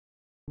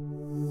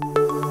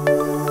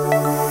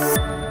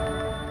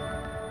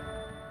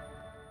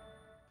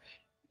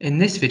In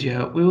this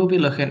video, we will be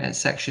looking at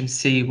section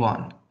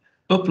C1,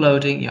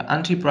 uploading your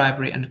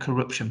anti-bribery and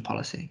corruption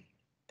policy.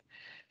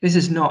 This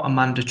is not a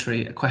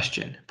mandatory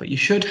question, but you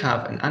should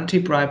have an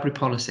anti-bribery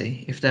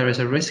policy if there is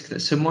a risk that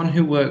someone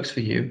who works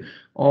for you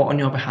or on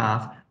your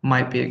behalf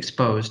might be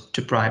exposed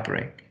to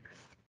bribery.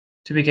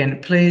 To begin,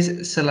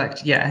 please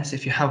select yes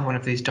if you have one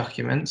of these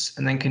documents,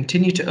 and then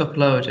continue to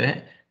upload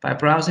it by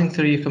browsing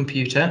through your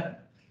computer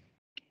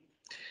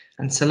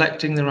and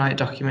selecting the right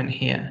document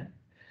here,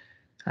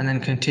 and then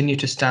continue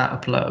to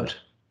start upload.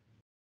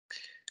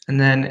 And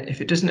then if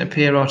it doesn't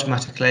appear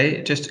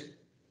automatically, just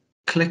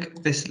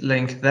click this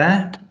link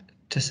there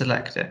to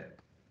select it.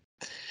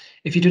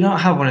 If you do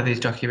not have one of these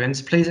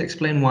documents, please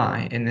explain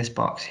why in this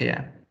box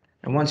here.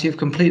 And once you've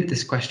completed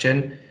this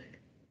question,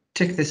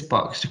 tick this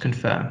box to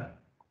confirm.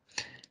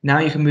 Now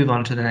you can move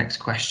on to the next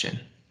question.